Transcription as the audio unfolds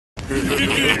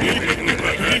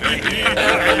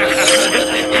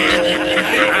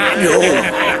No.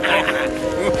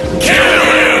 Kill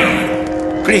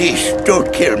him! Please,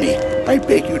 don't kill me. I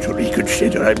beg you to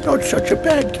reconsider. I'm not such a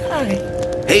bad guy.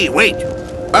 Hey, wait.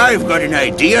 I've got an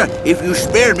idea. If you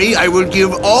spare me, I will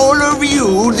give all of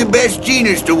you the Best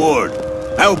Genist Award.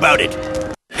 How about it?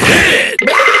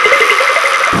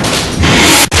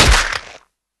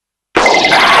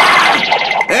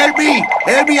 Help me!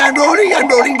 Help me! I'm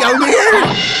rolling down the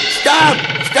hill! Stop!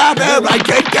 Stop! Help! I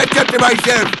can't catch up to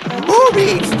myself! Oh,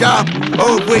 me! Stop!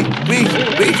 Oh,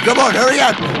 please, come on, hurry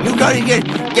up! You gotta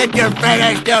get your fat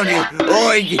ass down here!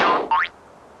 Oh,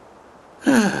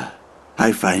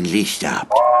 I finally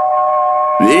stopped.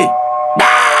 Eh?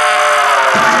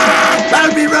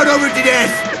 I'll be run over to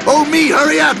death! Oh, me,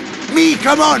 hurry up! Me,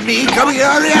 come on, me! Come here,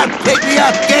 hurry up! Take me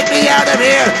up! Get me out of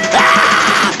here!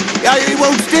 Ah! It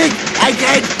won't stick! I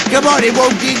can't! Come on, it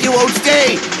won't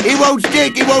stay! It won't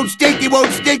stick! It won't stick! It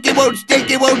won't stick! It won't stick!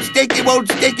 It won't stick! It won't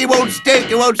stick! It won't stick!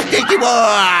 It won't stick! It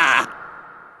won't...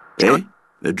 Eh?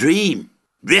 A dream.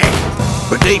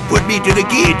 But they put me to the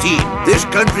guillotine. This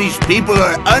country's people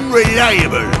are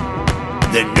unreliable.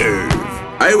 The nerve.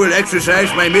 I will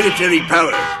exercise my military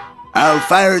power. I'll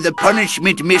fire the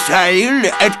punishment missile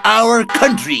at our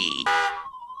country.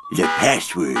 The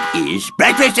password is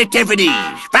breakfast at Tiffany's.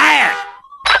 Fire!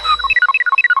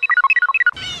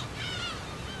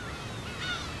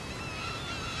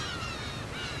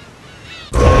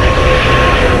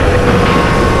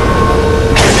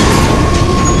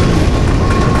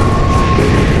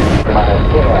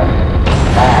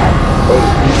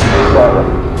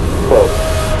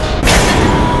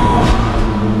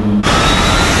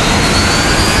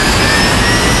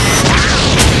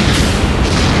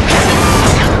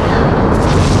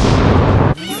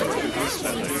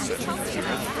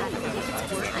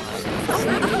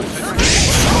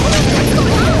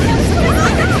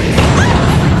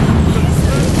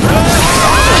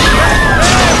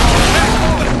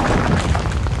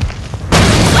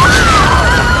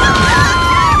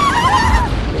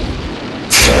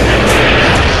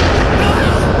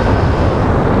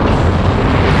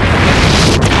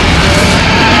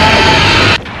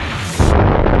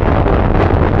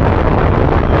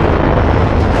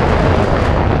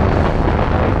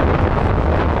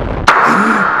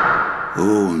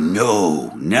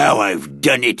 Now I've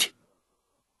done it.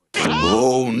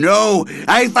 Oh, no!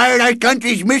 I fired our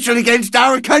country's missile against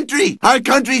our country! Our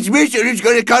country's missile is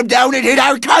going to come down and hit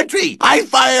our country! I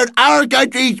fired our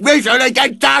country's missile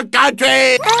against our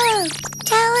country! Oh,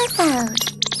 telephone.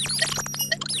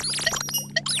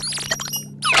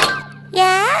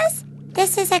 Yes?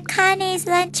 This is a Connie's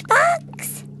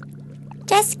lunchbox?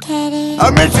 Just kidding.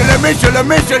 A missile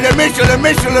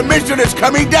is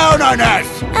coming down on us!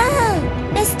 Oh,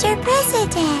 Mr.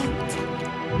 President.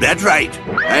 That's right.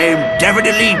 I am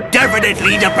definitely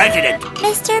the president.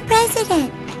 Mr.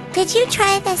 President, did you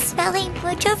try the smelling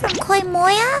mucho from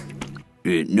Koimoya?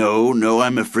 No,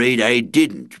 I'm afraid I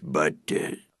didn't, but...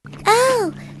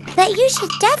 Oh, but you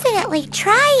should definitely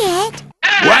try it.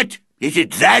 What? Is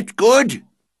it that good?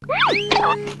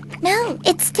 No,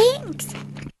 it stinks.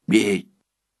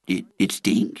 It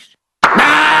stinks?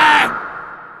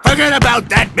 Ah! Forget about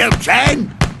that,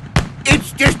 milkchan!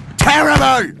 It's just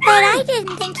terrible! But I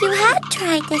didn't think you had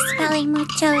tried the smelling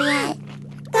mucho yet.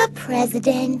 The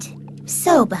president.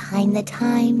 So behind the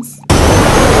times.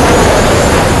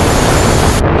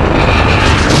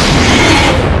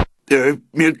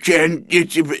 Milkchan,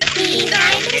 it's... Behind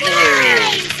the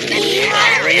times!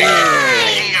 Behind the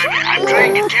times! I'm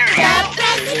trying to tell you.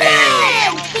 The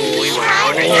president!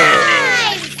 Behind the times!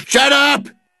 Shut up!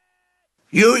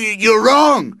 You're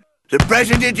wrong! The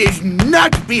president is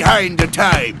not behind the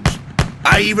times.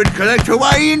 I even collect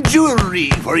Hawaiian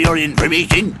jewelry for your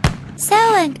information. So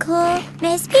uncool,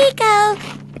 Miss Pico.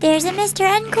 There's a Mr.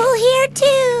 Uncool here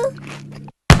too.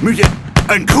 Mr.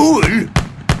 Uncool?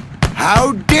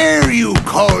 How dare you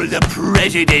call the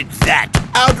president that?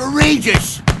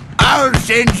 Outrageous! I'll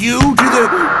send you to the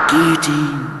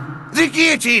guillotine. The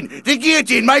guillotine! The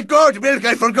guillotine! My God, Milk,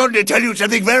 I forgot to tell you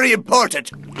something very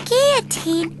important.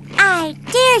 Guillotine? I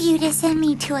dare you to send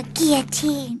me to a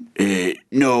guillotine.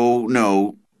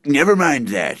 No. Never mind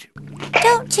that.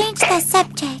 Don't change the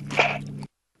subject.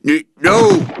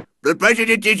 No! The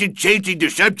president isn't changing the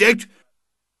subject.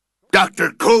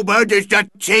 Dr. Koba does not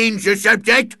change the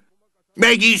subject.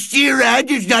 Maggie Sira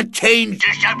does not change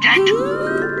the subject.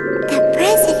 The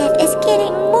president is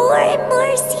getting more and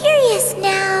more serious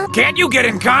now. Can't you get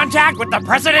in contact with the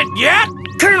president yet?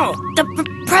 Colonel, the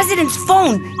president's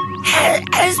phone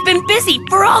has been busy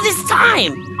for all this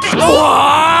time.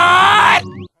 What?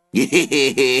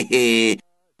 That's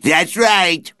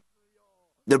right.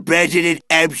 The president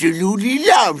absolutely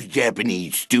loves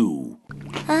Japanese stew.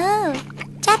 Oh,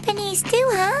 Japanese stew,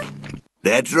 huh?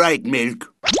 That's right,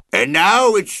 Milk. And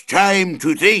now it's time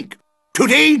to think. To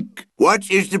think!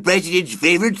 What is the president's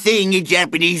favorite thing in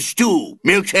Japanese stew?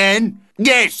 Milkchan?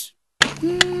 Yes!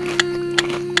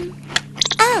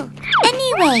 Oh,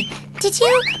 anyway, did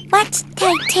you watch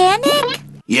Titanic?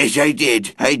 Yes, I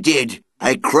did.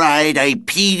 I cried, I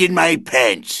peed in my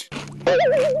pants.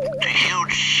 The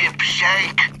huge ship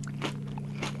sank.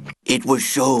 It was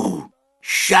so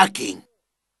shocking.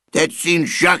 That scene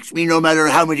shocks me no matter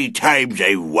how many times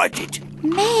I watch it.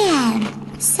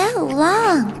 Man, so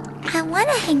long. I want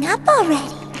to hang up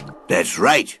already. That's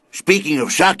right. Speaking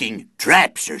of shocking,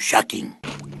 traps are shocking.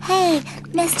 Hey,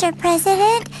 Mr.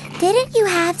 President, didn't you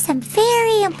have some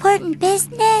very important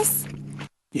business?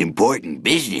 Important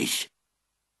business?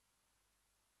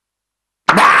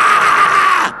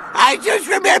 Ah! I just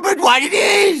remembered what it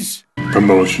is!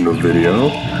 Promotional video.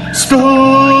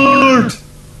 Start!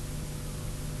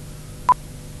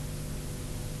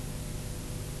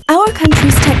 Our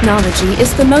country's technology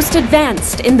is the most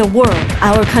advanced in the world.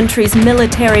 Our country's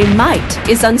military might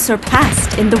is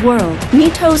unsurpassed in the world.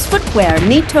 Nito's footwear,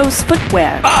 Nito's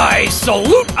footwear. I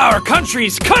salute our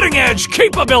country's cutting-edge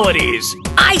capabilities.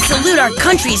 I salute our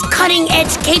country's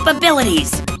cutting-edge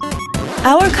capabilities.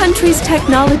 Our country's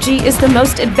technology is the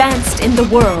most advanced in the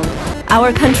world.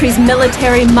 Our country's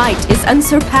military might is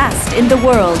unsurpassed in the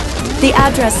world. The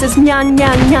address is Nyan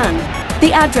Nyan Nyan.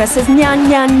 The address is Nyan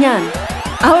Nyan Nyan.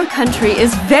 Our country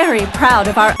is very proud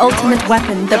of our ultimate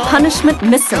weapon, the punishment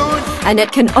missile, and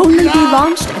it can only be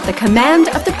launched at the command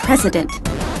of the president.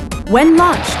 When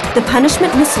launched, the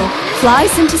punishment missile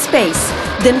flies into space,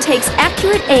 then takes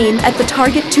accurate aim at the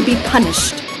target to be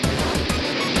punished.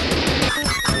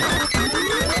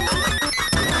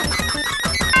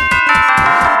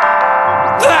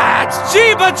 That's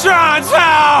Gibachan's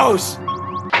house!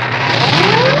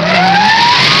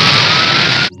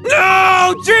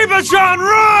 No! Gibachan,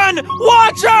 run!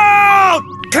 Watch out!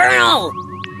 Colonel,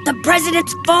 the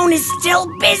president's phone is still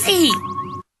busy.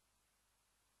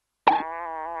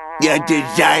 A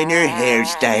designer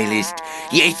hairstylist.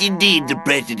 Yes, indeed, the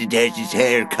president has his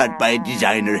hair cut by a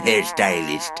designer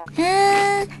hairstylist.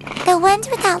 The ones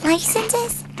without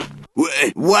licenses?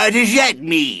 What does that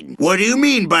mean? What do you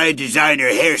mean by a designer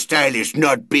hairstylist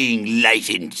not being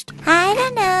licensed? I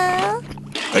don't know.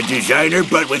 A designer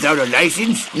but without a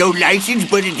license? No license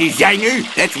but a designer?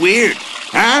 That's weird.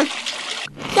 Huh?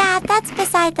 Yeah, that's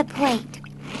beside the point.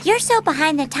 You're so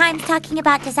behind the times talking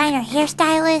about designer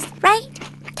hairstylists, right?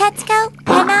 Tetsuko,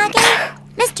 Yanagi,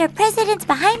 Mr. President's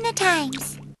behind the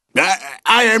times.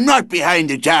 I am not behind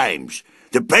the times.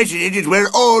 The president is where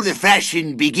all the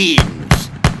fashion begins.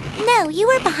 No, you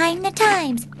were behind the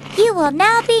times. You will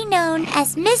now be known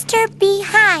as Mr.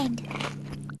 Behind.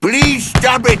 Please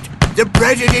stop it. The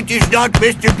president is not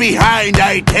Mr. Behind,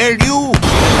 I tell you.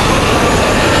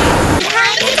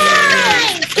 Behind the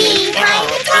times! Behind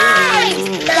the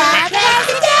times! The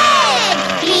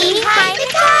president! Behind the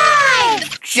times!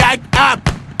 Shut up!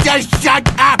 Just shut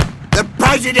up! The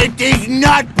president is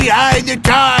not behind the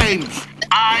times!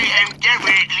 I am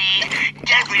definitely...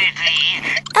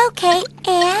 Okay,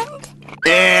 and?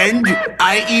 And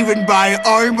I even buy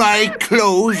all my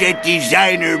clothes at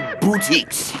designer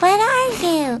boutiques. What are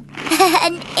you?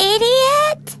 An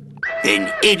idiot?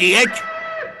 An idiot?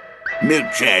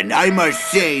 Milkchan, I must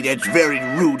say that's very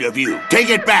rude of you. Take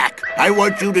it back. I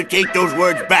want you to take those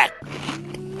words back.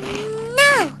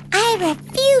 No, I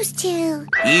refuse to.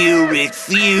 You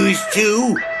refuse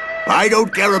to? I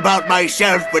don't care about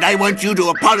myself, but I want you to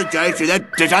apologize to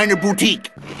that designer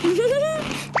boutique.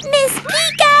 Miss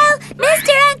Pico!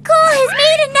 Mr. Uncool has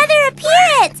made another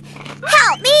appearance!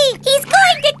 Help me! He's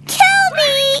going to kill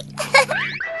me!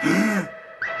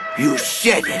 You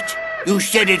said it. You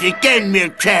said it again,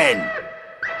 Milkchan.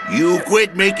 You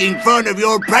quit making fun of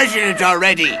your president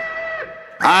already.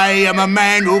 I am a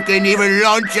man who can even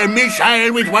launch a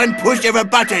missile with one push of a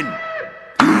button.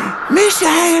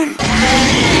 Missile!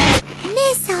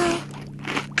 Missile?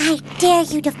 I dare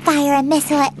you to fire a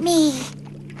missile at me.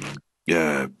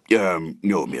 No,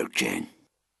 Milkchan.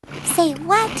 Say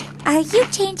what? Are you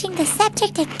changing the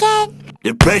subject again?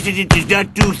 The president does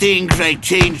not do things like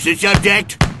change the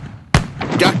subject.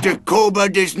 Dr. Koba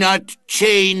does not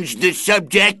change the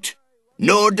subject.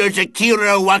 Nor does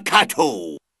Akira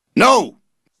Wakato. No!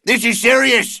 This is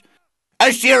serious!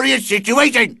 A serious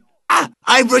situation!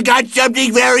 I forgot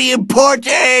something very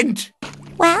important!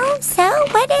 Well, so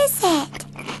what is it?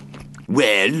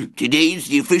 Well, today is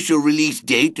the official release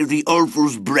date of the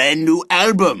Orphal's brand new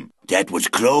album, That was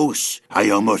close.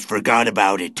 I almost forgot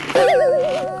about it.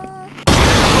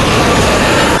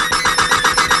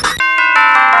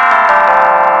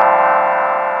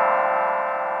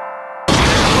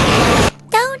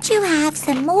 Don't you have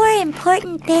some more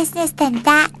important business than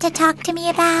that to talk to me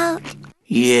about?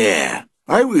 Yeah,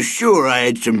 I was sure I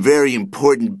had some very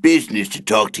important business to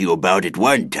talk to you about at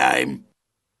one time.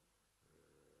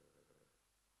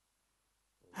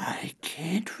 I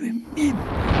can't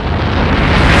remember.